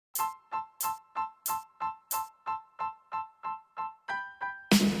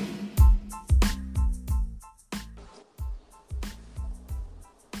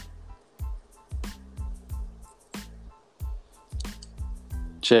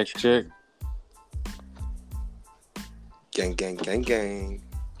Check, check. Gang, gang, gang, gang.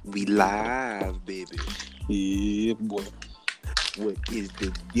 We live, baby. Yeah, boy. What is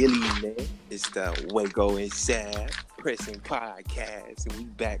the dilly, man? It's the Waco and Sad Pressing Podcast. And we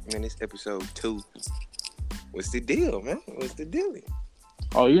back, man. It's episode 2. What's the deal, man? What's the dilly?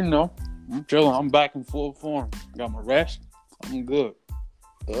 Oh, you know, I'm chilling. I'm back in full form. Got my rest. I'm good.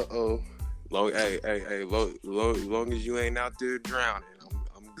 Uh-oh. Long as you ain't out there drowning,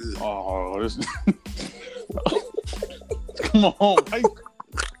 I'm good. Oh, this... Come on, Mike.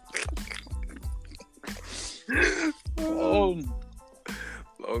 Oh,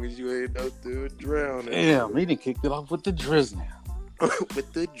 Long as you ain't out there drowning. damn, he done kicked it off with the drizzle.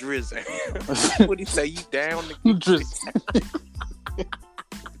 With the drizzle. What do you say? You down to Drizzle.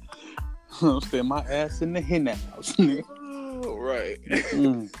 I'm staying my ass in the hen house. Oh, right.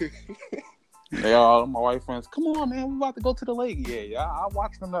 They all my white friends. Come on, man, we about to go to the lake. Yeah. I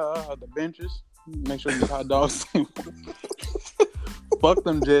watch from the benches. Make sure these hot dogs. Fuck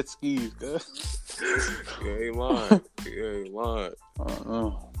them jet skis, cuz. You ain't lying. You ain't lying.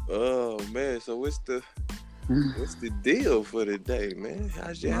 Uh-uh. Oh man, so what's the deal for the day, man?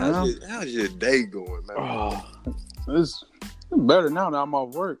 How's your day going, man? Oh, it's better now that I'm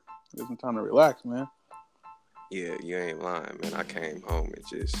off work. Get some time to relax, man. Yeah, you ain't lying, man. I came home and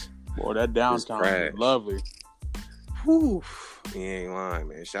just Boy, that downtown is lovely. Whew. You ain't lying,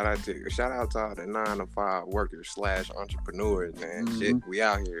 man. Shout out to all the 9 to 5 workers / entrepreneurs, man. Mm-hmm. Shit, we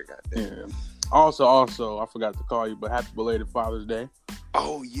out here, goddamn. Yeah. Also, I forgot to call you, but happy belated Father's Day.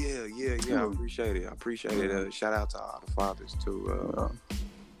 Oh yeah. I appreciate it. Shout out to all the fathers too.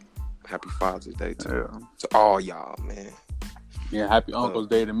 Happy Father's Day to all y'all, man. Yeah, happy Uncle's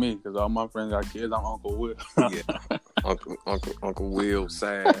Day to me, because all my friends got kids. I'm Uncle Will. Yeah, Uncle Will,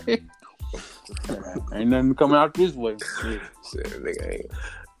 sad. Ain't nothing coming out this way. Yeah. Nigga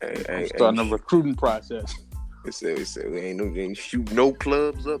I'm starting a recruiting process. It said we ain't shoot no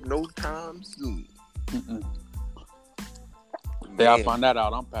clubs up no time soon. Day I find that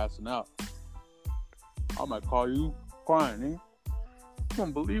out, I'm passing out. I might call you crying, eh? I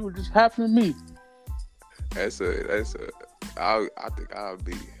don't believe what just happened to me. I think I'll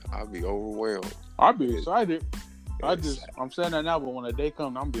be overwhelmed. I'll be excited. I'm saying that now, but when the day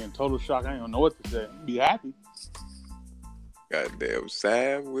comes, I'm being total shock. I ain't gonna know what to say. Be happy. Goddamn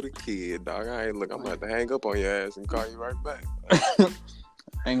sad with a kid, dog. I'm gonna have to hang up on your ass and call you right back.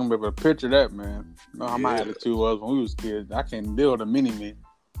 Ain't gonna be able to picture that, man. No, how my attitude was when we was kids. I can't deal with a mini me.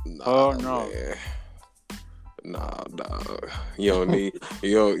 No. Man. Nah, dog. You don't need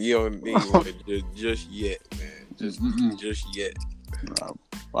one just yet, man. Just yet. Nah,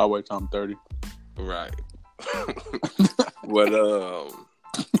 I'll wait till I'm 30. Right. But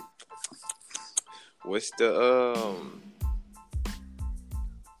what's the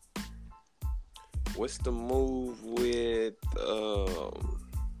move with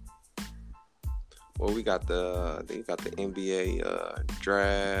well, we got the NBA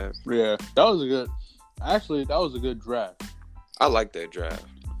draft. Yeah, that was a good draft. I like that draft.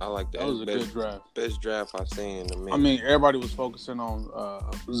 I like that. That was a good draft. Best draft I've seen in a minute. I mean, everybody was focusing on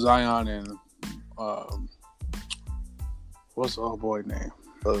Zion and what's the old boy name?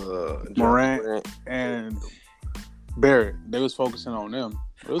 Morant and Barrett. They was focusing on them.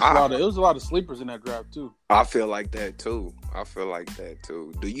 It was a lot of sleepers in that draft too. I feel like that too.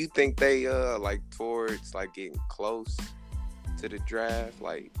 Do you think they towards getting close to the draft?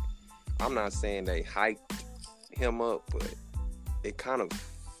 Like, I'm not saying they hyped him up, but it kind of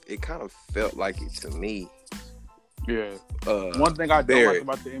felt like it to me. Yeah. One thing I don't like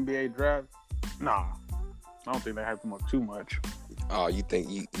about the NBA draft, I don't think they hyped him up too much. Oh, you think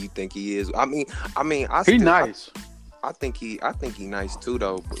he is? I mean, He's nice. I think he nice too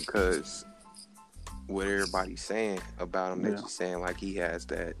though, because what everybody's saying about him, they're just saying like he has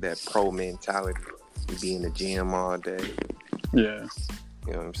that pro mentality. He be in the gym all day. Yeah.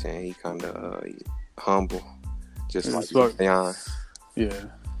 You know what I'm saying? He kind of humble, just like Zion. Yeah.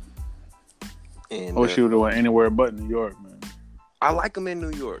 And I wish he would have went anywhere but New York, man. I like him in New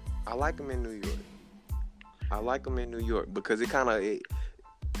York. Because it kind of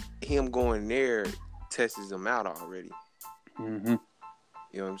him going there tests him out already. Mm-hmm.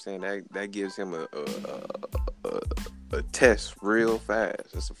 You know what I'm saying? That gives him a test real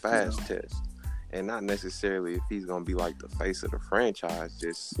fast. It's a fast test, and not necessarily if he's gonna be like the face of the franchise.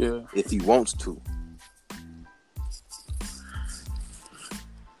 Just if he wants to.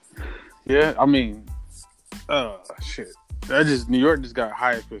 Yeah, I mean, shit. New York just got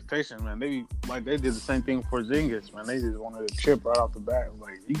high expectations, man. They did the same thing for Porzingis, man. They just wanted to chip right off the bat.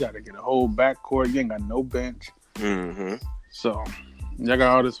 Like, you got to get a whole backcourt. You ain't got no bench. Mm-hmm. So Y'all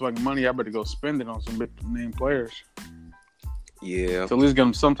got all this fucking money. I better go spend it on some big name players. Yeah. So at least get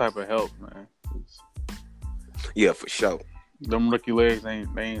them some type of help, man. Yeah, for sure. Them rookie legs, they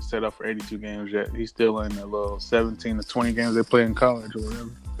ain't set up for 82 games yet. He's still in the little 17 to 20 games they play in college or whatever.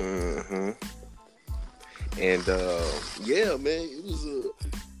 Mm-hmm. And yeah, man,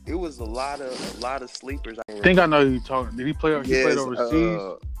 it was a lot of sleepers. I think I know who you're talking. Did he play? He played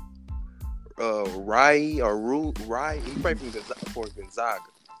overseas. Rai. He played for Gonzaga.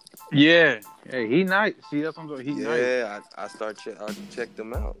 Yeah, hey, he nice. See, that's what I'm saying. He nice. Yeah, I checked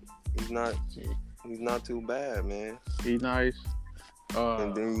him out. He's not too bad, man. He nice.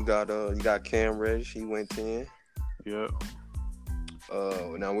 And then you got Cam Reddish. He went 10. Yeah.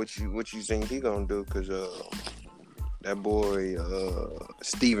 Now what you think he gonna do? Cause that boy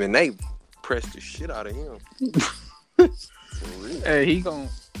Stephen A. pressed the shit out of him. Hey,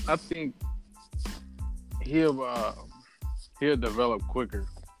 I think he'll develop quicker.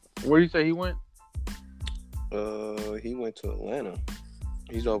 Where do you say he went? He went to Atlanta.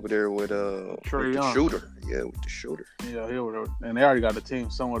 He's over there with Trae Young. The shooter. Yeah, with the shooter. Yeah, and they already got a team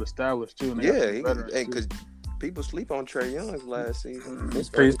somewhat established too. Because people sleep on Trae Young's last season. They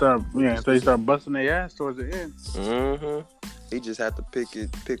start busting their ass towards the end. Mm-hmm. He just had to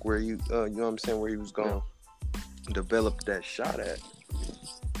pick where you know what I'm saying, where he was going to develop that shot at.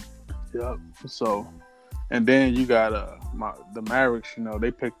 Yep. So, and then you got the Mavericks. You know, they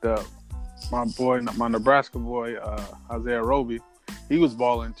picked up my Nebraska boy Isaiah Roby. He was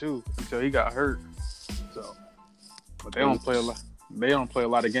balling too until he got hurt. So, but they don't play a lot. They don't play a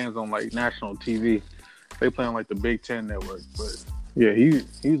lot of games on like national TV. They play on like the Big Ten network. But yeah, he's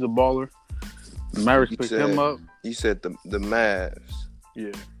a baller. The Mavericks picked him up. You said the Mavs.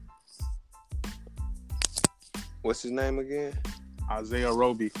 Yeah. What's his name again? Isaiah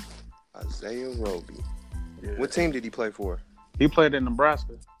Roby. Isaiah Roby. Yeah. What team did he play for? He played in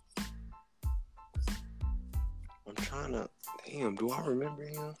Nebraska. I'm trying to. Damn, do I remember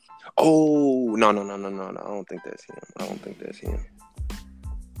him? Oh, no. I don't think that's him.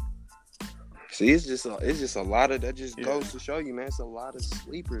 See, it's just a lot of that. Just goes to show you, man. It's a lot of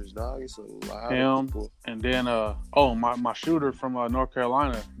sleepers, dog. It's a lot of people. And then, my shooter from North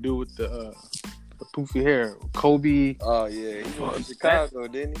Carolina, dude with the poofy hair, Kobe. Oh yeah, he went to Chicago,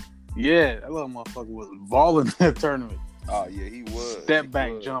 didn't he? Yeah, that little motherfucker was balling in that tournament. Oh yeah, he was. Step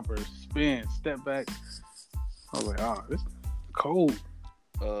back jumper, spin, step back. I was like, this is cold.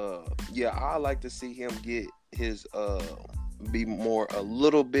 Yeah, I like to see him get his be a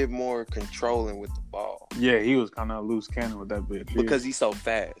little bit more controlling with the ball. Yeah, he was kind of loose cannon with that bitch. Because he's so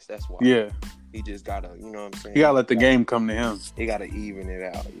fast. That's why. Yeah. He just gotta, you know what I'm saying? He gotta let the game come to him. He gotta even it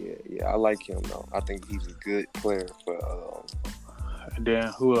out. Yeah. I like him though. I think he's a good player for. Then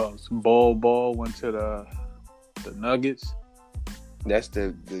who else? Ball went to the Nuggets. That's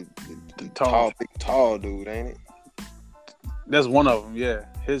the tall, big tall dude, ain't it? That's one of them. Yeah,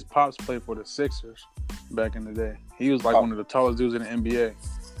 his pops played for the Sixers back in the day. He was like one of the tallest dudes in the NBA.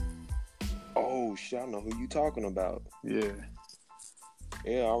 Oh shit! I know who you talking about. Yeah.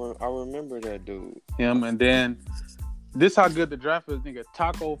 Yeah, I remember that dude. Him, and then this how good the draft is. Nigga,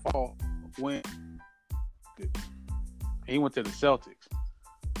 Taco Fall went. He went to the Celtics.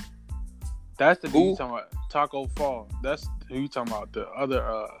 That's the dude you talking about. Taco Fall. That's who you talking about. The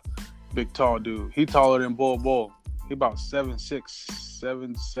other big tall dude. He taller than Bull. He about 7'6",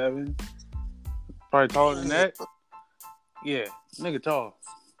 7'7". Probably taller than that. Yeah, nigga tall.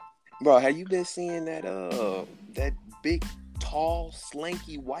 Bro, have you been seeing that that big, tall,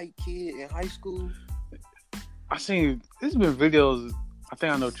 slanky white kid in high school? I seen. There's been videos. I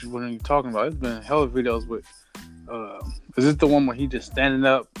think I know what you're talking about. There's been hella videos with. Is this the one where he just standing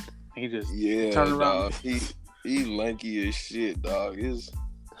up? And he just turn around. Dog. He lanky as shit, dog.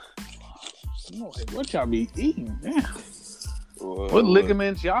 What y'all be eating? Damn. What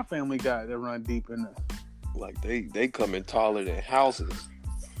ligaments y'all family got that run deep in there? Like they coming taller than houses.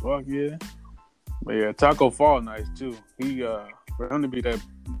 Fuck yeah. But yeah, Taco Fall nice too. He for him to be that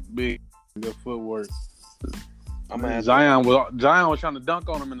big, good footwork. Zion was trying to dunk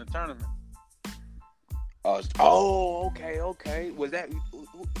on him in the tournament. Okay.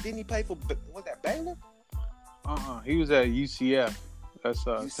 Didn't he play for? Was that Baylor? He was at UCF. That's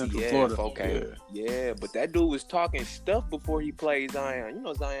Central Florida. Okay. Yeah, but that dude was talking stuff before he played Zion. You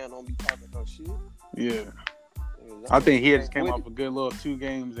know Zion don't be talking no shit. Yeah. I think he just came off a good little 2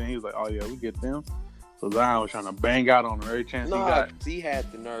 games and he was like, oh yeah, we get them. So Zion was trying to bang out on him every chance he got. He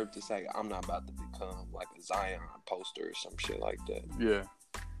had the nerve to say, I'm not about to become like a Zion poster or some shit like that. Yeah.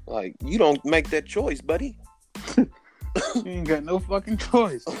 Like, you don't make that choice, buddy. You ain't got no fucking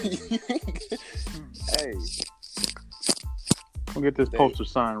choice. Hey. Come get this poster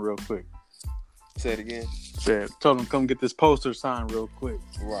signed real quick. Say it again. Told him come get this poster signed real quick.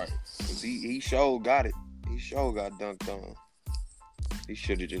 Right. Cause he sure got it. He sure got dunked on. He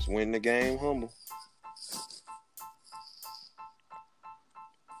should have just win the game humble.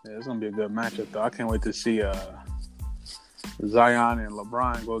 Yeah, it's gonna be a good matchup though. I can't wait to see Zion and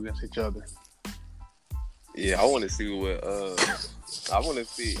LeBron go against each other. Yeah, I want to see what. I want to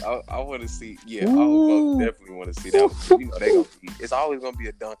see. I want to see. Yeah, I definitely want to see that. You know, they gonna be. It's always gonna be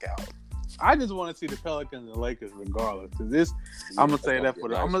a dunk out. I just want to see the Pelicans and Lakers regardless. Cause I'm gonna say that for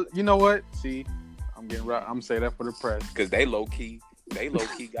the. You know what? See, I'm getting right. I'm gonna say that for the press. Cause they low key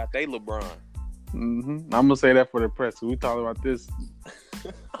got they LeBron. I'm gonna say that for the press. We talking about this.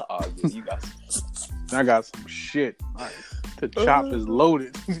 Oh yeah, you got. I got some shit. Right. The chop is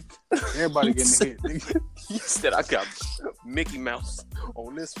loaded. Everybody getting hit. You said I got Mickey Mouse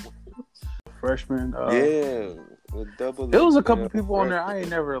on this one. Freshman. Yeah. There was a couple people on there I ain't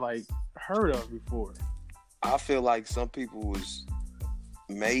never like heard of before. I feel like some people was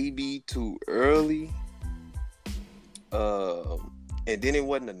maybe too early. And then it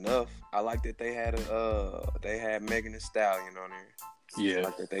wasn't enough. I like that they had Megan Thee Stallion on there. Yeah. I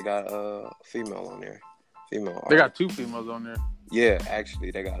like that they got a female on there. Female. They got two females on there. Yeah,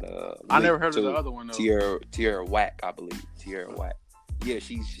 actually, they got I never heard of the other one though. Tierra Whack, I believe. Tierra Whack. Yeah,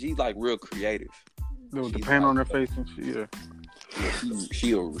 she's like real creative. With the paint on her face and shit. Yeah. Yeah,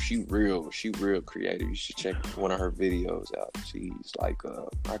 she real creative. You should check one of her videos out. She's like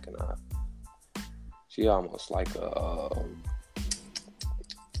she almost like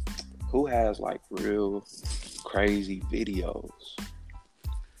who has like real crazy videos.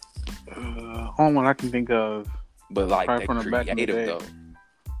 Only one I can think of, but like they creative though.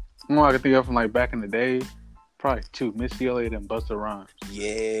 One I can think of from like back in the day, probably two, Missy Elliott and Busta Rhymes.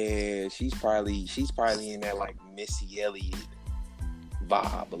 Yeah, she's probably in that like Missy Elliott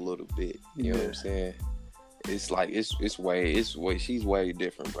vibe a little bit. You know what I'm saying? It's like it's way she's way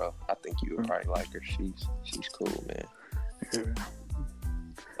different, bro. I think you would probably like her. She's cool, man. Yeah.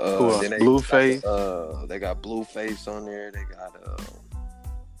 Then Blueface. They got Blueface on there.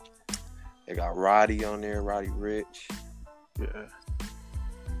 They got Roddy on there, Roddy Rich. Yeah.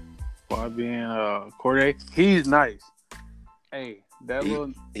 Bobby and Corday. He's nice. Hey,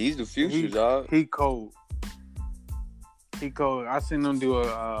 he's the future, dog. He cold. I seen him do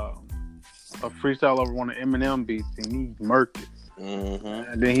a freestyle over one of Eminem beats, and he murked it. Mm-hmm.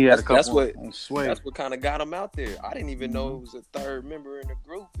 And then he had a couple on Sway. That's what kind of got him out there. I didn't even know it was a third member in the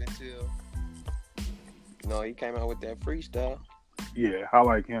group until he came out with that freestyle. Yeah, I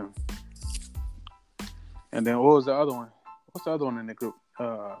like him. And then what was the other one? What's the other one in the group?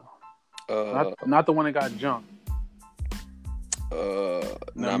 Not the one that got jumped.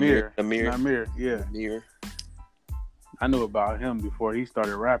 Namir. Yeah. Namir. I knew about him before he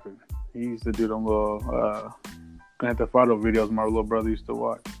started rapping. He used to do them little Grand Theft Auto videos my little brother used to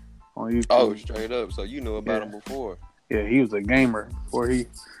watch on YouTube. Oh, straight up. So you knew about him before. Yeah, he was a gamer before he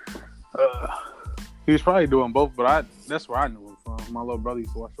was probably doing both, but that's where I knew him from. My little brother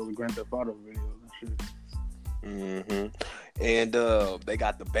used to watch those Grand Theft Auto videos and shit. Mm-hmm. And they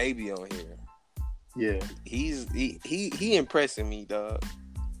got the baby on here. Yeah, he impressing me, dog.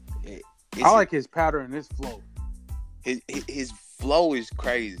 I like his pattern and his flow. His flow is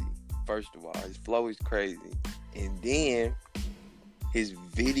crazy. First of all, his flow is crazy, and then his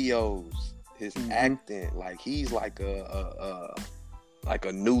videos, his acting, like he's like a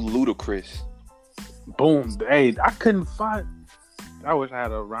new Ludacris. Boom! Hey, I couldn't find. I wish I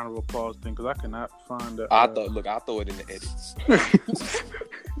had a round of applause thing because I could not find it. I'll throw it in the edits.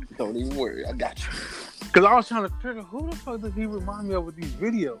 Don't even worry, I got you. Because I was trying to figure who the fuck does he remind me of with these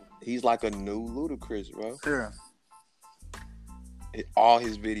videos? He's like a new Ludacris, bro. Yeah. All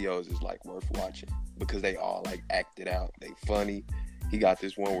his videos is like worth watching because they all like acted out. They funny. He got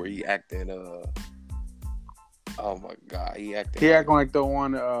this one where he acting. Oh my god, he acting like the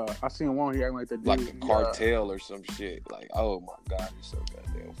one. I seen one. He acting like the dude, like the cartel or some shit. Like, oh my god, he's so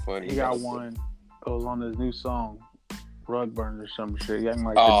goddamn funny. He got one. It was on his new song, Rug Burn or some shit. He acting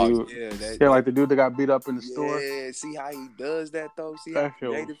like the dude. Yeah, like the dude that got beat up in the store. Yeah, see how he does that though. See that how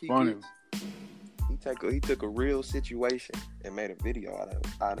creative he gets. He took a real situation and made a video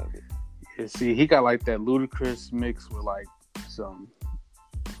out of it. Yeah, see, he got like that Ludacris mix with like some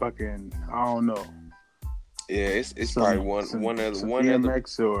fucking I don't know. Yeah, it's probably one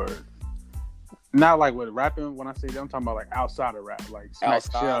DMX or not like with rapping. When I say that, I'm talking about like outside of rap, like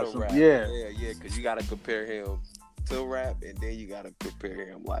outside of rap. Yeah, because you gotta compare him to rap, and then you gotta compare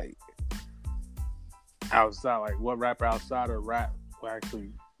him like outside, like what rapper outside of rap will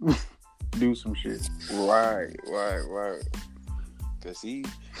actually do some shit. Right. Cause he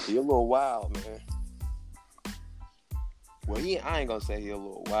a little wild, man. Well, I ain't gonna say he a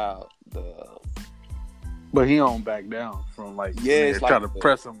little wild. But he don't back down from like it's try like to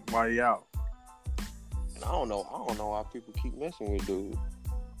press him while he out. I don't know why people keep messing with dude.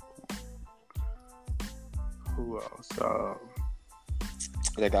 Who else?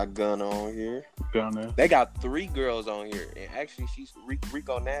 They got Gunna on here. Gunna. They got 3 girls on here, and actually, she's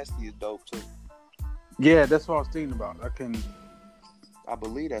Rico Nasty is dope too. Yeah, that's what I was thinking about. I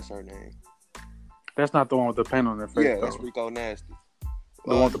believe that's her name. That's not the one with the paint on their face. Yeah, that's Rico Nasty.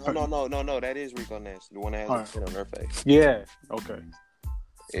 No, that is Rico Nasty, the one that has the paint on her face. Yeah. Okay.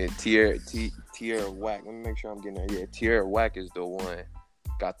 And Tierra Whack. Let me make sure I'm getting that. Yeah, Tierra Whack is the one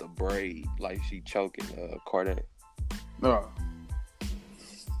got the braid like she choking Cordae. No.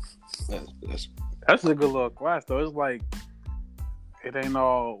 That's a good little class though. It's like it ain't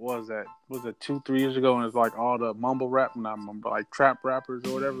all was it 2-3 years ago and it's like all the mumble rap, not mumble, like trap rappers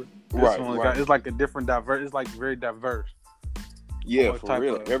or whatever. Right. It's like a different diverse. It's like very diverse. Yeah, for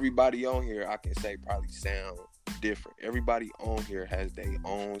real. Everybody on here, I can say, probably sound different. Everybody on here has their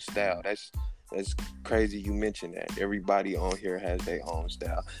own style. That's crazy you mentioned that. Everybody on here has their own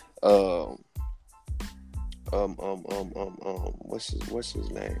style. What's his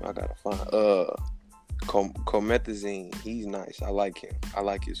name? I gotta find. Comethazine. He's nice. I like him. I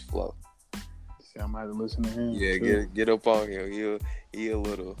like his flow. See, I might have listened to him. Yeah, get up on him. He a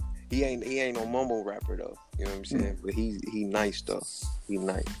little. He ain't no mumble rapper though. You know what I'm saying? But he nice though. He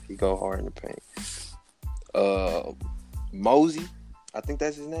nice. He go hard in the paint. Mosey, I think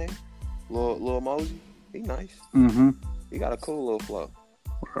that's his name. Lil Mosey. He nice. Mm-hmm. He got a cool little flow.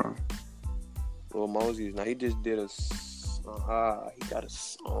 Okay. Lil Mosey is nice. He just did he got a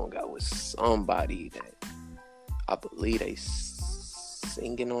song out with somebody that I believe they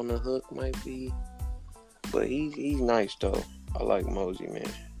singing on the hook might be. But he's nice though. I like Mosey, man.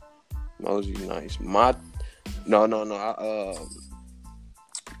 Mosey's nice.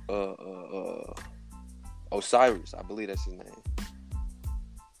 Osiris, I believe that's his name.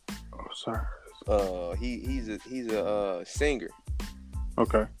 Osiris. He's a singer.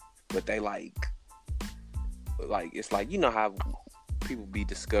 Okay. But they like it's like, you know how people be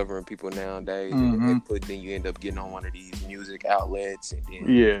discovering people nowadays, and then you end up getting on one of these music outlets, and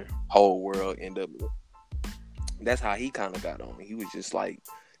then whole world end up. That's how he kind of got on. He was just like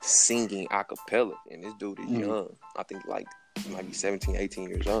singing a cappella, and this dude is young. I think like he might be 17, 18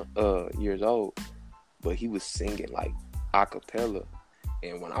 years old, but he was singing like a cappella.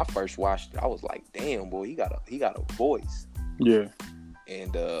 And when I first watched it, I was like, "Damn, boy, he got a voice." Yeah.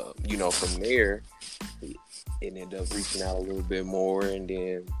 And from there, it ended up reaching out a little bit more, and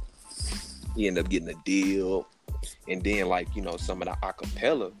then he ended up getting a deal. And then, some of the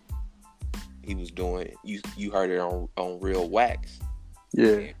acapella he was doing, you heard it on Real Wax. Yeah.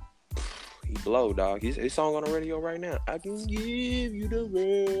 And, he blow, dog. His song on the radio right now. I can give you the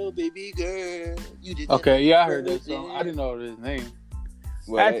world, baby girl. Okay, yeah, I heard that song. I didn't know his name.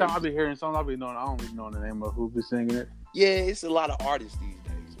 Well, Every time I be hearing songs, I don't even know the name of who be singing it. Yeah, it's a lot of artists these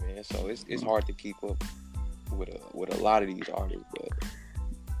days, man. So it's hard to keep up with a lot of these artists. But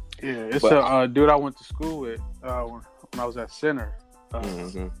yeah, it's a dude I went to school with when I was at Center.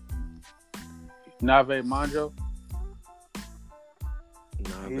 Nave Manjo.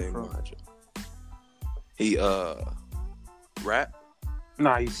 Nave Manjo. He rap?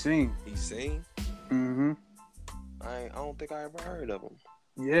 Nah, he sing. He sing? Mm-hmm. I don't think I ever heard of him.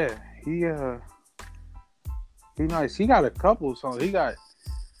 Yeah, he nice. He got a couple songs.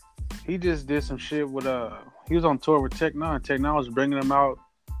 He just did some shit with he was on tour with Tech N9. Tech N9 was bringing him out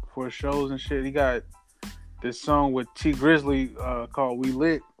for shows and shit. He got this song with T Grizzly called We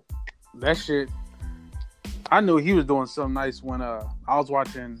Lit. That shit, I knew he was doing something nice when I was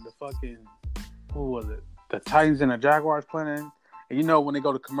watching the fucking, who was it? The Titans and the Jaguars playing. And when they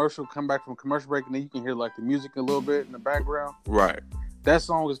go to commercial, come back from commercial break, and then you can hear like the music a little bit in the background. Right. That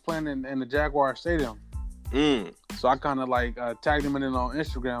song was playing in the Jaguar Stadium. So I kind of tagged him in it on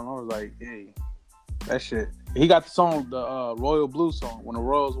Instagram. I was like, hey, that shit. He got the song, the Royal Blue song, when the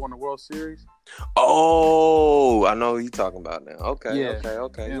Royals won the World Series. Oh, I know who you're talking about now. Okay. Yeah.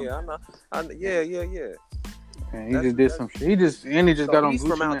 Yeah, I know. Yeah. And he just did some shit. He just got on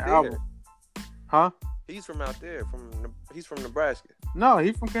Gucci Mane album. Huh? He's from out there. He's from Nebraska. No,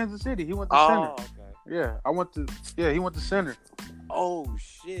 he's from Kansas City. He went to Center. Okay. Yeah, he went to Center. Oh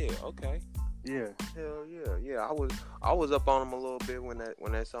shit. Okay. Yeah. Hell yeah. Yeah, I was up on him a little bit when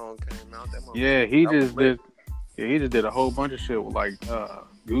that song came out. He just did a whole bunch of shit with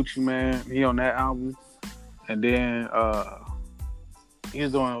Gucci Mane. He on that album, and then he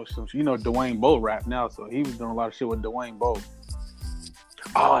was doing some Dwayne Bowe rap now. So he was doing a lot of shit with Dwayne Bowe.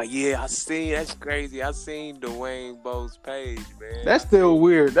 Oh yeah, I seen that's crazy. I seen Dwayne Bowe's page, man. That's still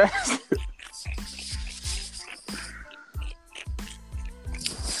weird. That's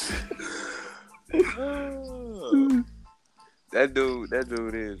that dude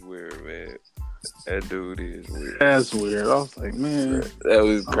is weird, man. That dude is weird. that's weird. I was like, man, That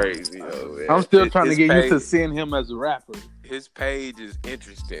was crazy, though, man. I'm still trying to get used to seeing him as a rapper. His page is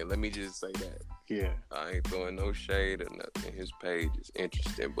interesting. Let me just say that. Yeah. I ain't throwing no shade or nothing. His page is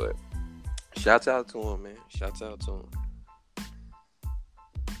interesting, but shouts out to him, man. Shouts out to him.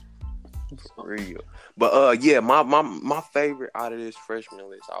 For real. But yeah, my favorite out of this freshman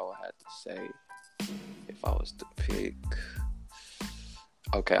list, I would have to say, if I was to pick,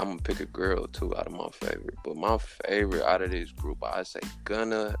 okay, I'm gonna pick a girl too out of my favorite. But my favorite out of this group, I'd say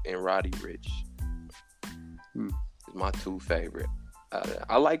Gunna and Roddy Ricch. Is my two favorite.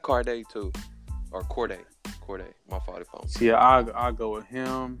 I like Corday too. Or Corday. My fault if I'm. See, I'll go with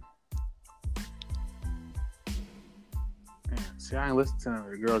him. Man, see, I ain't listened to none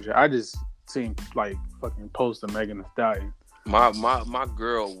of the girls yet. I just seen like fucking post of Megan Thee Stallion. My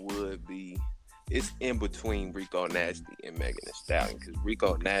girl would be. It's in between Rico Nasty and Megan Thee Stallion because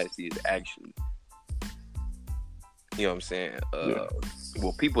Rico Nasty is actually, you know what I'm saying?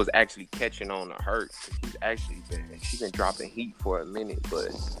 Well, people's actually catching on to her. She's been dropping heat for a minute,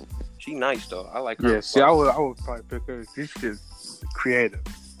 but she nice though. I like her. Yeah, see, I would probably pick her. She's just creative.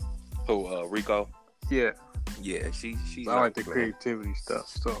 Who, Rico? Yeah. Yeah, she's. I like the creativity stuff.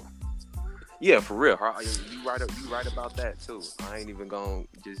 So. Yeah, for real. You right about that too. I ain't even gonna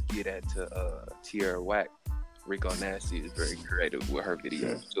just get at to Tierra Whack. Rico Nasty is very creative with her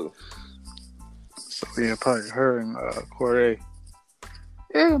videos too. So yeah, probably her and Corday.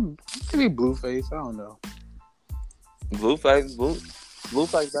 Yeah, maybe Blueface. I don't know. Blueface, baby.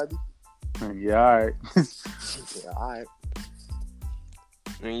 Yeah, alright. Yeah, alright.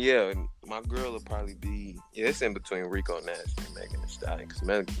 And yeah, my girl will probably be. Yeah, it's in between Rico Nasty and Megan Thee Stallion because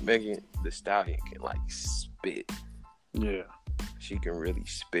Megan Thee Stallion can like spit. Yeah, she can really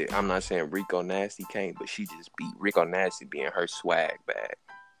spit. I'm not saying Rico Nasty can't, but she just beat Rico Nasty being her swag bag.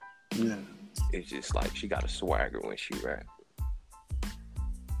 Yeah, it's just like she got a swagger when she rap.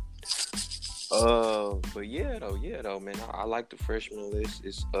 But yeah though, man. I like the freshman list.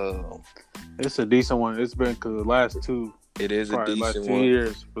 It's a decent one. It's been because the last two. It is a decent last 2 one.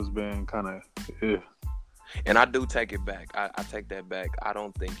 years was been kind of. And I do take it back. I take that back. I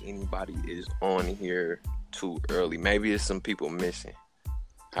don't think anybody is on here too early. Maybe it's some people missing.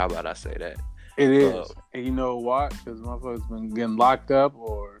 How about I say that? It is. And you know why? Because motherfuckers been getting locked up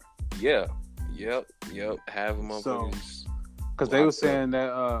or. Yeah. Yep. Have motherfuckers. So, because they were saying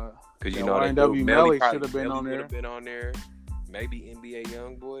that. Because you know YNW Melly should have been on there. Been on there. Maybe NBA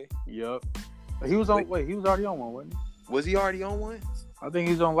YoungBoy. Yep. He was on. Wait, he was already on one, wasn't he? Was he already on one? I think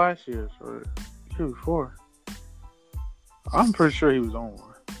he's on last year's or year before. I'm pretty sure he was on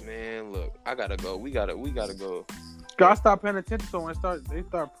one. Man, look, I gotta go. We gotta go. I stopped paying attention to when they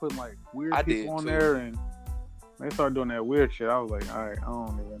start putting like weird people on there, and they started doing that weird shit. I was like, all right, I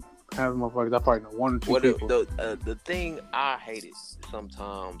don't even have motherfuckers. I probably know one or two people. The thing I hated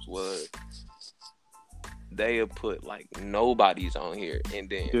sometimes was they'll put like nobodies on here, and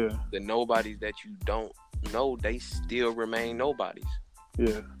then the nobodies that you don't know, they still remain nobodies.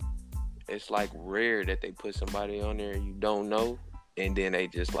 Yeah. It's like rare that they put somebody on there you don't know, and then they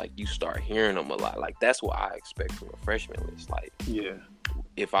just like you start hearing them a lot. Like that's what I expect from a freshman list. Like,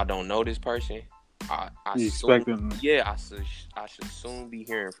 if I don't know this person, I expect them. Yeah, I should soon be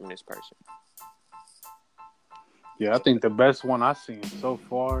hearing from this person. Yeah, I think the best one I've seen so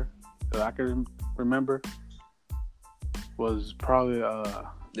far that I can remember was probably the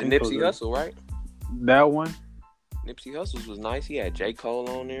Nipsey Hussle, right? That one. Nipsey Hussle's was nice. He had J. Cole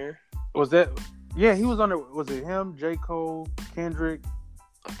on there. Was that? Yeah, he was on there. Was it him? J. Cole, Kendrick.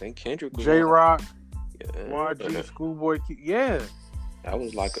 I think Kendrick was. J-Rock. YG, Schoolboy. Yeah. That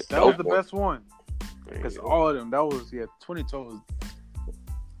was like a. That was the best one. Because all of them. That was 2012.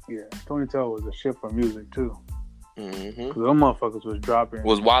 2012 was a shit for music too. Mm-hmm. Because them motherfuckers was dropping.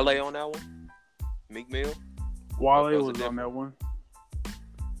 Was Wale on that one? Meek Mill. Wale was on that one.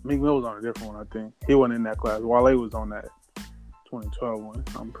 Meek Mill was on a different one, I think. He wasn't in that class. Wale was on that 2012 one,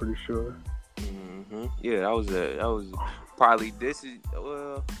 I'm pretty sure. Mm-hmm. Yeah, that was probably,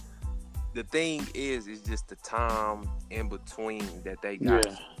 the thing is just the time in between that they got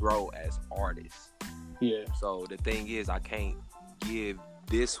to grow as artists. Yeah. So the thing is, I can't give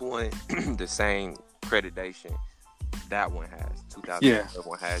this one the same accreditation that one has, 2012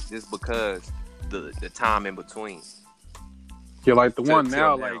 one has, just because the time in between. Yeah, like the one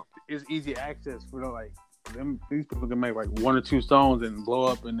now, like it's easy access for like These people can make like 1 or 2 songs and blow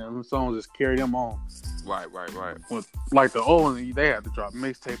up, and them songs just carry them on. Right. With like the old one, they had to drop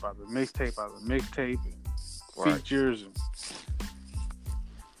mixtape after mixtape after mixtape, and features and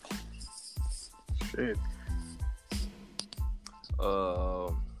shit.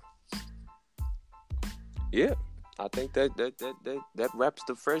 Yeah, I think that wraps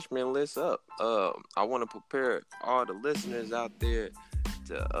the freshman list up. I want to prepare all the listeners out there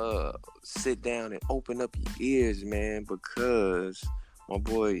to sit down and open up your ears, man, because my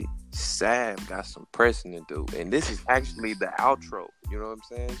boy Sav got some pressing to do, and this is actually the outro. You know what I'm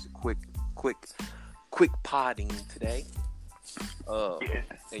saying? It's a quick podding today.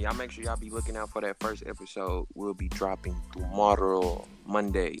 And y'all make sure y'all be looking out for that first episode. We'll be dropping tomorrow,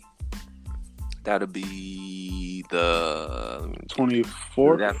 Monday. That'll be the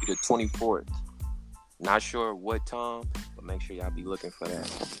 24th. That'll be the 24th. Not sure what time, but make sure y'all be looking for that.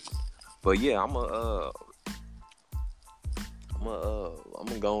 But yeah, I'm gonna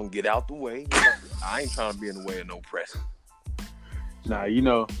go and get out the way. I ain't trying to be in the way of no press. Nah, you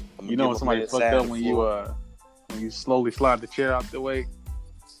know when somebody fucked up when you slowly slide the chair out the way.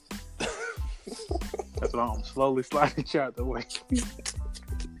 That's what I'm slowly slide the chair out the way.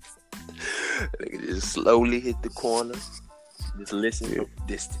 They can just slowly hit the corner. Just listen from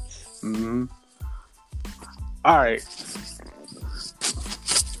distance. Mm-hmm. All right.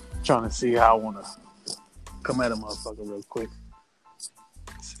 Trying to see how I want to come at a motherfucker real quick.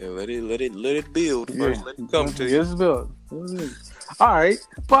 So let it build first. Let it come to you. Let's build. All right.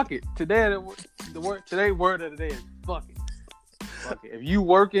 Fuck it. Today today's word of the day is fuck it. Fuck it. If you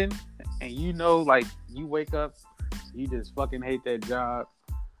working and you know, like, you wake up, you just fucking hate that job.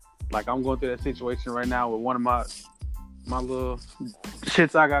 Like, I'm going through that situation right now with one of my little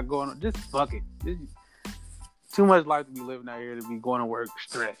shits I got going on. Just fuck it. Too much life to be living out here to be going to work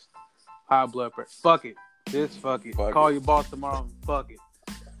stressed. High blood pressure. Fuck it. Just fuck it. Call your boss tomorrow and fuck it.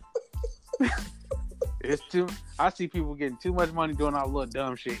 It's too. I see people getting too much money doing all little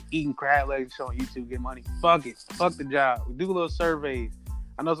dumb shit. Eating crab legs on YouTube, get money. Fuck it. Fuck the job. We do little surveys.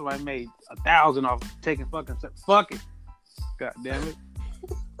 I know somebody made 1,000 off taking fucking. Fuck it. God damn it.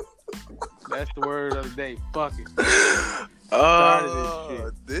 That's the word of the day. Fuck it.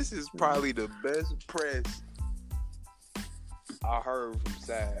 This is probably the best press I heard from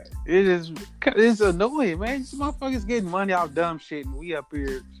Sad. It's annoying, man. These motherfuckers getting money off dumb shit, and we up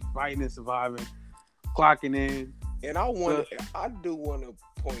here fighting and surviving, clocking in. And I do want to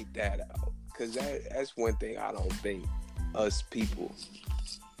point that out, because that's one thing I don't think us people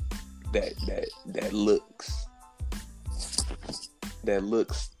that looks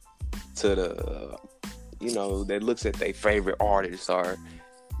to the, that looks at their favorite artists or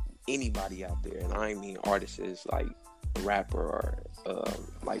anybody out there, and I mean artists is like a rapper or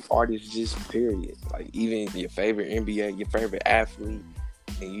like artists just period, like even your favorite NBA, your favorite athlete,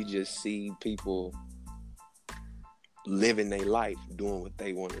 and you just see people living their life, doing what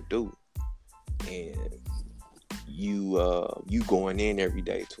they want to do, and you going in every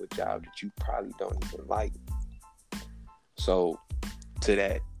day to a job that you probably don't even like. So to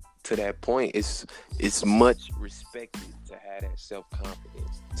that point, it's much respected to have that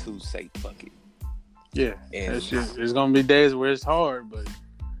self-confidence to say fuck it. Yeah, and there's gonna be days where it's hard, but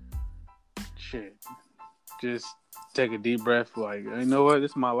shit, just take a deep breath. Like, you know what?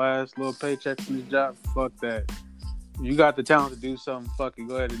 This is my last little paycheck from this job. Fuck that. You got the talent to do something. Fuck it.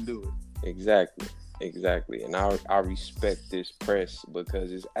 Go ahead and do it. Exactly. And I respect this press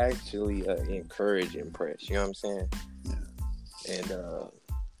because it's actually an encouraging press. You know what I'm saying? Yeah. And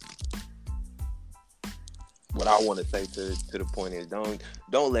what I want to say to the point is, don't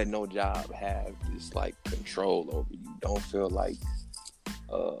let no job have this like control over you. Don't feel like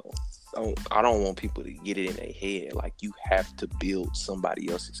I don't want people to get it in their head like you have to build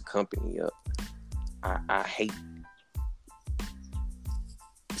somebody else's company up. I hate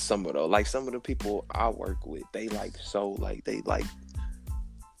some of the people I work with. They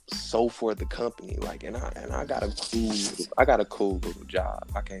so for the company, like, and I got a cool little job.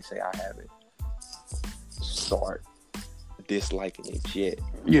 I can't say I haven't start disliking it yet.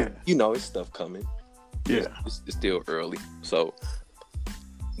 Yeah, it's stuff coming. Yeah, it's still early. So,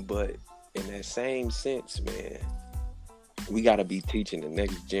 but in that same sense, man, we got to be teaching the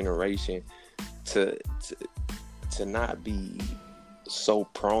next generation to not be so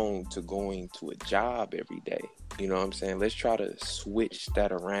prone to going to a job every day. You know what I'm saying? Let's try to switch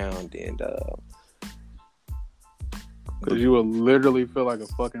that around, and because you will literally feel like a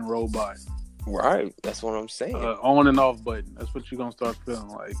fucking robot. Right, that's what I'm saying. On and off button. That's what you're gonna start feeling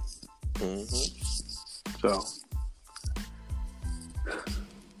like. Mm-hmm. So,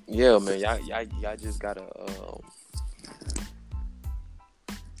 Yeah, man, y'all just gotta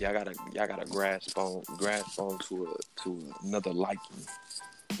y'all gotta grasp on to another liking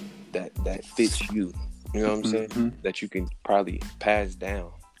that fits you. You know what I'm saying? Mm-hmm. That you can probably pass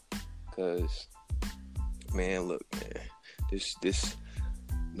down. Cause man, look, man, this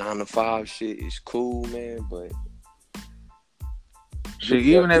 9 to 5 shit is cool, man, but shit,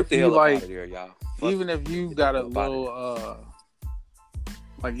 even get if the you hell up like, out of there, y'all. even if you got a little,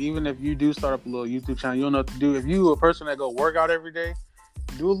 like even if you do start up a little YouTube channel, you don't know what to do. If you a person that go work out every day,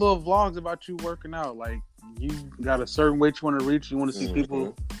 do a little vlogs about you working out. Like you got a certain weight you want to reach, you want to see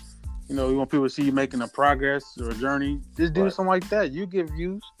people. You know, you want people to see you making a progress or a journey. Just do something like that. You get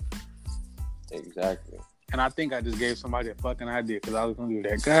views. Exactly. And I think I just gave somebody a fucking idea because I was gonna do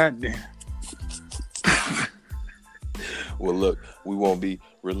that. Goddamn. Well, look, we won't be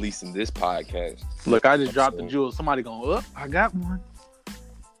releasing this podcast. Look, I just dropped the jewel. Somebody going, oh, I got one.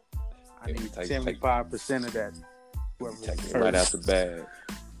 I need 75% of that. Taking it right out the bag.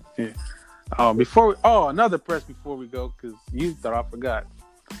 Yeah. Another press before we go, because you thought I forgot.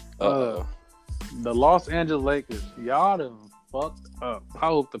 The Los Angeles Lakers, y'all done fucked up. I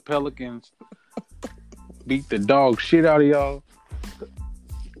hope the Pelicans beat the dog shit out of y'all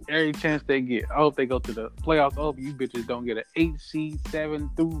every chance they get. I hope they go to the playoffs. I hope you bitches don't get an 8 seed, 7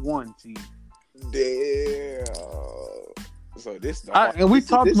 through 1 seed. Damn. So this we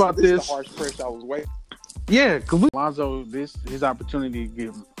talked about this. The harsh pressure I was waiting. Yeah, because Lonzo, his opportunity to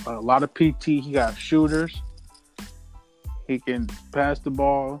get a lot of PT. He got shooters. He can pass the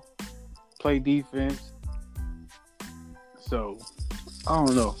ball, play defense. So I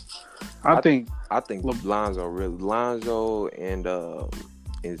don't know. I think Lonzo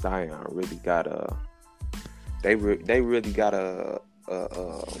and Zion really got they really got a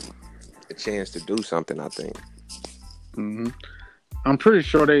chance to do something. I think. Mm-hmm. I'm pretty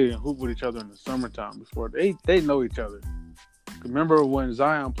sure they didn't hoop with each other in the summertime before. They know each other. Remember when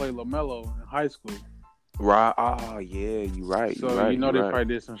Zion played LaMelo in high school? Right. Oh yeah, you're right. So they probably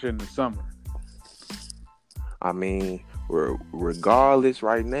did some shit in the summer. I mean, regardless,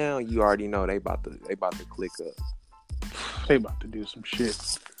 right now you already know they about to click up. They about to do some shit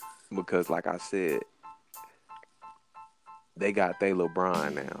because, like I said, they got their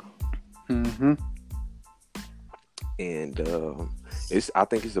LeBron now. Mm-hmm. And I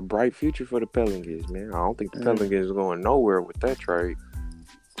think it's a bright future for the Pelicans, man. I don't think the Pelicans are going nowhere with that trade.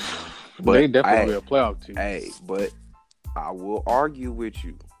 But they definitely be a playoff team. Hey, but I will argue with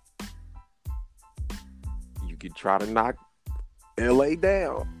you. You can try to knock LA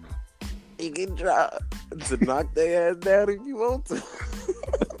down. You can try to knock their ass down if you want to.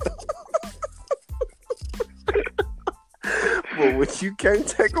 But what you can't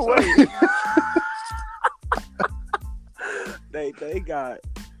take away. They got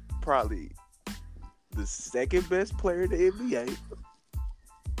probably the second best player in the NBA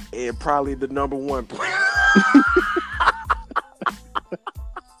and probably the number one player.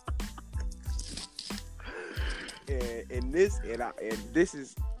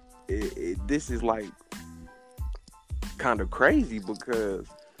 This is like kind of crazy because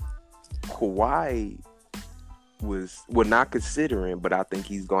Kawhi we're not considering, but I think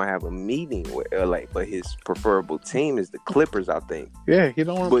he's gonna have a meeting with LA. But his preferable team is the Clippers, I think. Yeah, he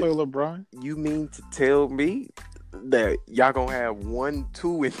don't want to play LeBron. You mean to tell me that y'all gonna have 1,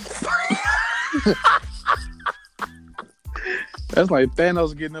 2, and 3? That's like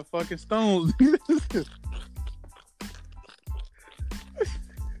Thanos getting the fucking stones.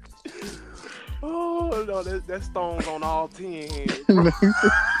 Oh no, that's stones on all 10 hands.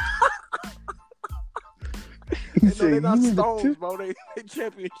 They're not stones, bro. They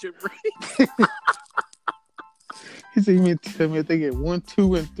championship rings. He said, "You mean to tell me if they get 1,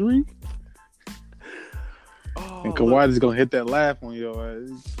 2, and 3?" Oh, and Kawhi is gonna hit that laugh on your ass.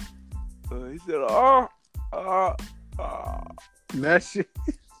 He said, That shit.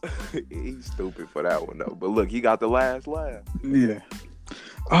 He's stupid for that one though. But look, he got the last laugh. Yeah.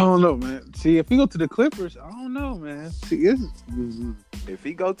 I don't know, man. See, if he go to the Clippers, I don't know, man. See, if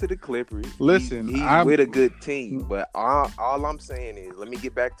he go to the Clippers, listen, he's with a good team. But all I'm saying is, let me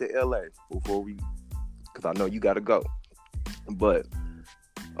get back to LA before because I know you got to go. But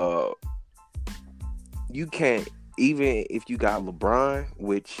you can't, even if you got LeBron,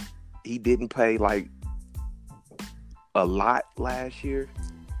 which he didn't play like a lot last year,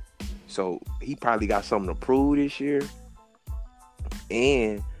 so he probably got something to prove this year.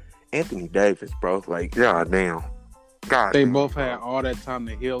 And Anthony Davis, bro, like, God damn. They both had all that time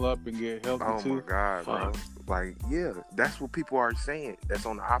to heal up and get healthy too. Oh my God, bro. Like, yeah, that's what people are saying. That's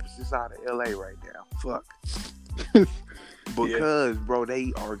on the opposite side of LA right now. Fuck. Because, bro,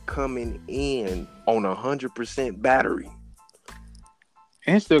 they are coming in on 100% battery.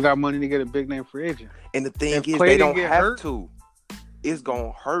 And still got money to get a big name free agent. And the thing If is, Klay they didn't don't get have hurt, to. It's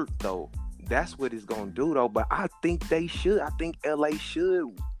going to hurt, though. That's what it's going to do, though. But I think they should. I think LA should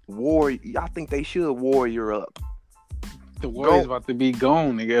warrior up. the Warriors about to be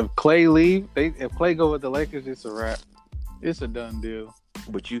gone. Nigga. If Klay leave, if Klay go with the Lakers, it's a wrap. It's a done deal.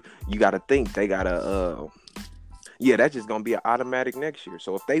 But you got to think they got to that's just going to be an automatic next year.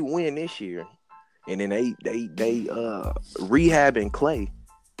 So if they win this year and then they rehabbing Klay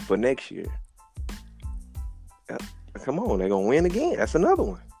for next year. Come on, they're going to win again. That's another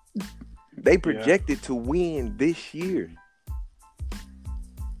one. They projected to win this year.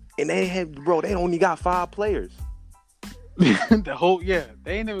 And they only got 5 players. They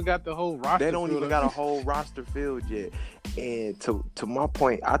ain't even got the whole roster. They don't even got a whole roster filled yet. And to my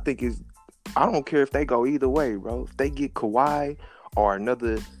point, I think I don't care if they go either way, bro. If they get Kawhi or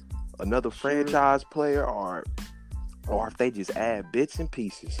another franchise player, or if they just add bits and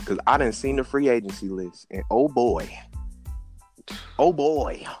pieces, because I done seen the free agency list, and oh boy,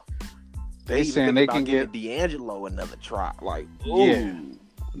 they saying they can get D'Angelo another try. Like, ooh,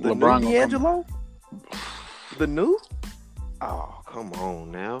 the LeBron new D'Angelo, the new. Oh, come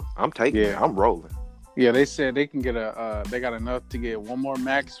on now. I'm taking it. I'm rolling. Yeah, they said they can get they got enough to get one more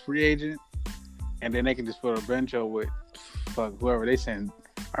max free agent, and then they can just put a bench up with whoever they send.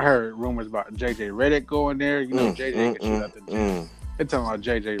 I heard rumors about JJ Redick going there. You know, JJ can shoot out the gym. They're talking about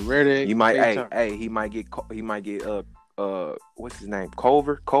JJ Redick. He might get what's his name?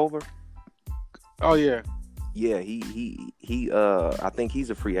 Culver. Oh yeah. Yeah, he I think he's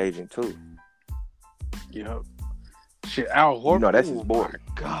a free agent too. Yep. Shit, Al Horford. No, that's his boy. My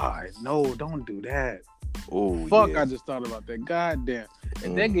God, no, don't do that. Oh, fuck! Yeah. I just thought about that. God damn.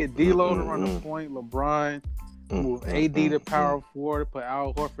 If they get D'Lo to run the point, LeBron move AD to power forward, put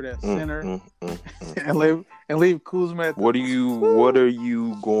Al Horford at center, and leave Kuzma at What are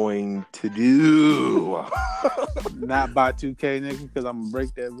you going to do? Not buy 2K, nigga, because I'm gonna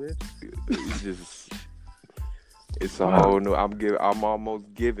break that bitch. It's a whole new. I'm almost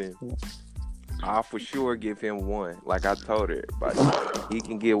giving. I'll for sure give him one. Like I told everybody, he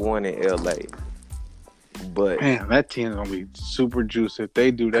can get one in LA. But man, that team's gonna be super juice if they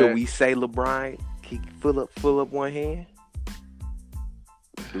do that. Could we say LeBron can fill up one hand?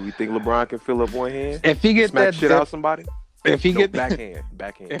 Do we think LeBron can fill up one hand? If he get smack shit out somebody? If he get backhand.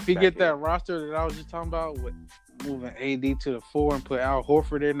 If he get that roster that I was just talking about with moving AD to the 4 and put Al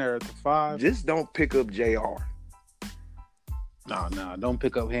Horford in there at the 5. Just don't pick up JR. No, don't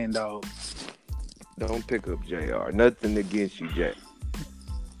pick up Hand Dog. Don't pick up JR. Nothing against you, Jack.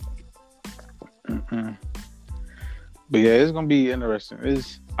 But yeah, it's gonna be interesting.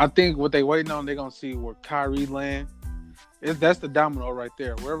 I think what they waiting on, they're gonna see where Kyrie land. That's the domino right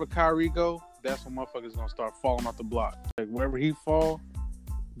there. Wherever Kyrie go, that's when motherfuckers gonna start falling off the block. Like wherever he fall,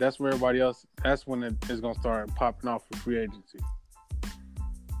 that's where everybody else. That's when it's gonna start popping off for free agency.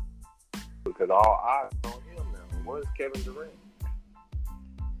 Because all eyes on him now. Where's Kevin Durant?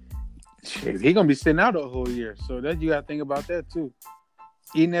 Shit, he gonna be sitting out a whole year, so that you gotta think about that too.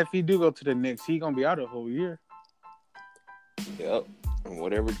 Even if he do go to the Knicks, he gonna be out a whole year. Yep, and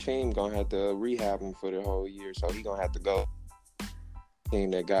whatever team gonna have to rehab him for the whole year, so he gonna have to go. Team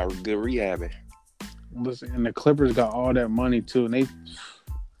that got good rehabbing. Listen, and the Clippers got all that money too, and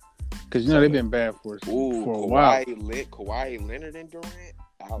because they've been bad for a while. Kawhi Leonard and Durant,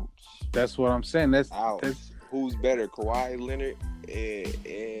 ouch. That's what I'm saying. That's who's better, Kawhi Leonard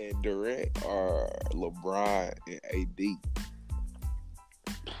and Durant, or LeBron and AD?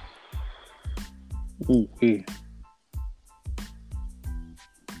 Ooh, yeah.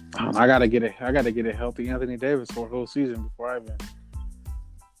 I gotta get a healthy Anthony Davis for a whole season before I even.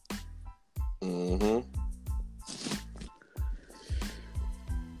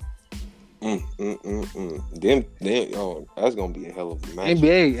 That's gonna be a hell of a match.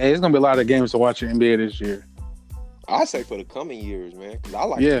 NBA, it's gonna be a lot of games to watch in NBA this year. I say for the coming years, man, because I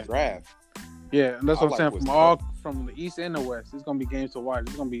like the draft. Yeah, and that's what I'm saying. From the East and the West, it's gonna be games to watch.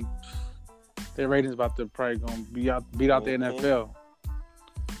 It's gonna be their ratings about to probably gonna beat out the NFL.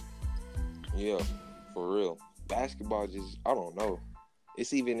 Yeah, for real. Basketball just, I don't know.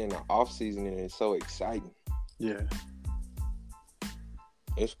 It's even in the off season and it's so exciting. Yeah.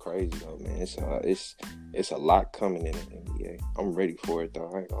 It's crazy though, man. It's a lot coming in the NBA. I'm ready for it though.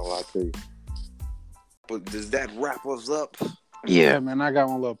 I ain't gonna lie to you. But does that wrap us up? Yeah, man. I got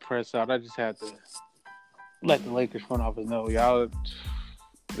one little press out. I just had to let the Lakers front office know, y'all,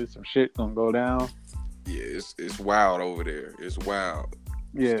 there's some shit gonna go down. Yeah, it's wild over there. It's wild.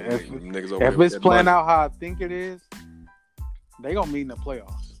 Yeah, if it's playing out how I think it is, they gonna meet in the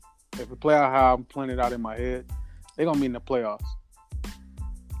playoffs. If it play out how I'm playing it out in my head, they gonna meet in the playoffs.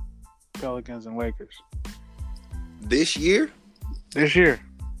 Pelicans and Lakers. This year? This year.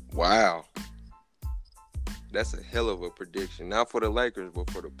 Wow. That's a hell of a prediction. Not for the Lakers, but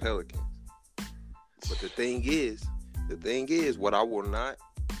for the Pelicans. But the thing is, what I will not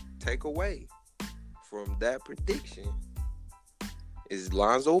take away from that prediction is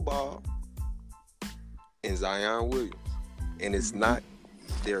Lonzo Ball and Zion Williams. And it's not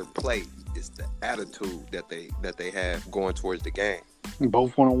their play, it's the attitude that they have going towards the game. They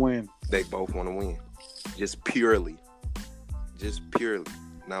both want to win. They both want to win. Just purely.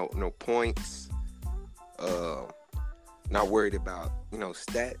 No points. Not worried about,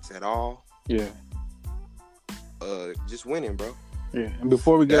 stats at all. Yeah. Just winning, bro. Yeah. And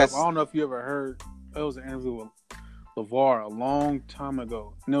before we get up, I don't know if you ever heard, it was an interview with LeVar a long time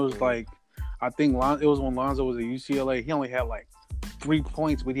ago. And it was like, I think it was when Lonzo was at UCLA. He only had like 3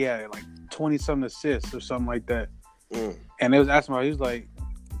 points, but he had like 20-something assists or something like that. And they was asking about, he was like,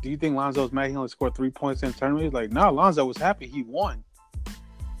 do you think Lonzo was mad he only scored 3 points in the tournament? He's like, no, Lonzo was happy he won.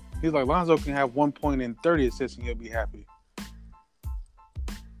 He's like, Lonzo can have 1 point and 30 assists and he'll be happy.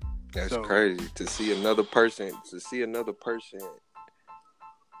 That's crazy to see another person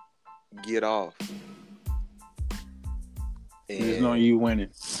get off. And just knowing you winning.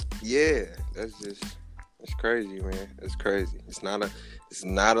 Yeah, that's crazy, man. That's crazy. It's not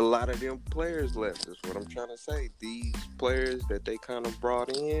a lot of them players left. That's what I'm trying to say. These players that they kind of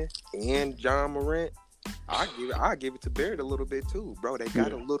brought in, and John Morant, I give it to Barrett a little bit too, bro. They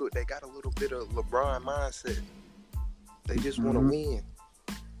got a little bit of LeBron mindset. They just want to win.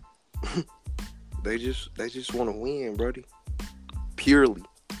 They just want to win, brody. Purely,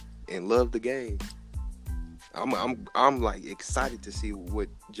 and love the game. I'm like excited to see what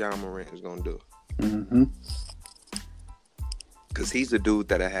John Morant is gonna do. Cause he's a dude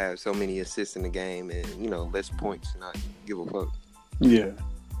that has so many assists in the game and less points, and I give a fuck. Yeah.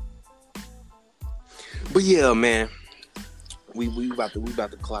 But yeah, man, we about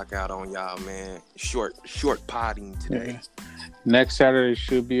to clock out on y'all, man. Short potting today. Yeah. Next Saturday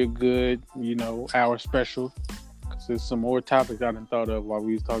should be a good, hour special. Cause there's some more topics I done thought of while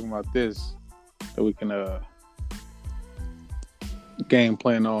we was talking about this that we can game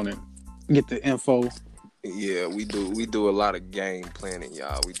plan on and get the info. Yeah, we do a lot of game planning,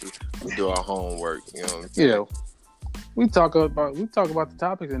 y'all. We do our homework, Yeah. We talk about the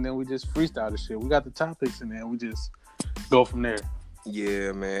topics and then we just freestyle the shit. We got the topics and then we just go from there.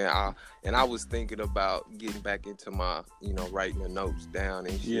 Yeah, man. I was thinking about getting back into my, writing the notes down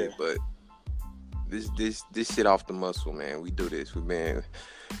and shit, but this shit off the muscle, man. We do this. We've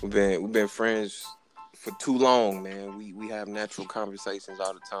been friends for too long, man. We have natural conversations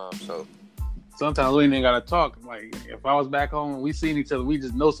all the time, so sometimes we ain't even gotta talk. Like if I was back home and we seen each other, we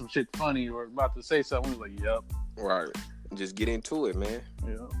just know some shit funny or about to say something. We're like, yep. Right. Just get into it, man.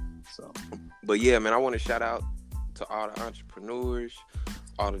 Yeah. So. But yeah, man, I want to shout out to all the entrepreneurs,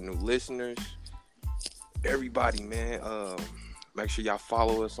 all the new listeners, everybody, man. Make sure y'all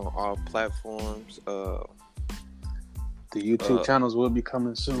follow us on all platforms. The YouTube channels will be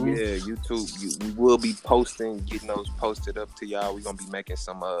coming soon. Yeah, YouTube. We will be getting those posted up to y'all. We're gonna be making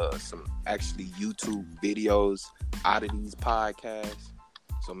some actually YouTube videos out of these podcasts.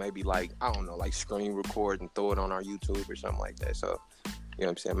 So maybe like screen record and throw it on our YouTube or something like that. So you know what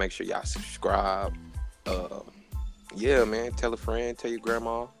I'm saying? Make sure y'all subscribe. Yeah, man. Tell a friend, tell your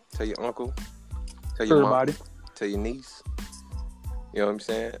grandma, tell your uncle, tell your mom, tell your niece. You know what I'm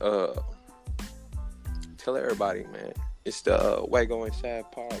saying? Tell everybody, man. It's the Wago and Shad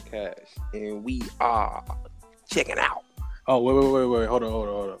podcast, and we are checking out. Oh, wait. Hold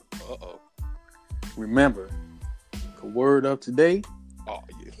on. Uh-oh. Remember, the word of today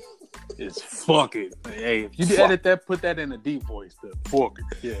is fuck it. Hey, if you edit that, put that in a deep voice. Fuck it.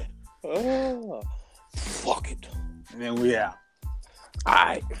 Yeah. Fuck it. And then we out. All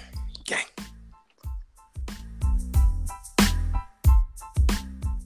right. Gang.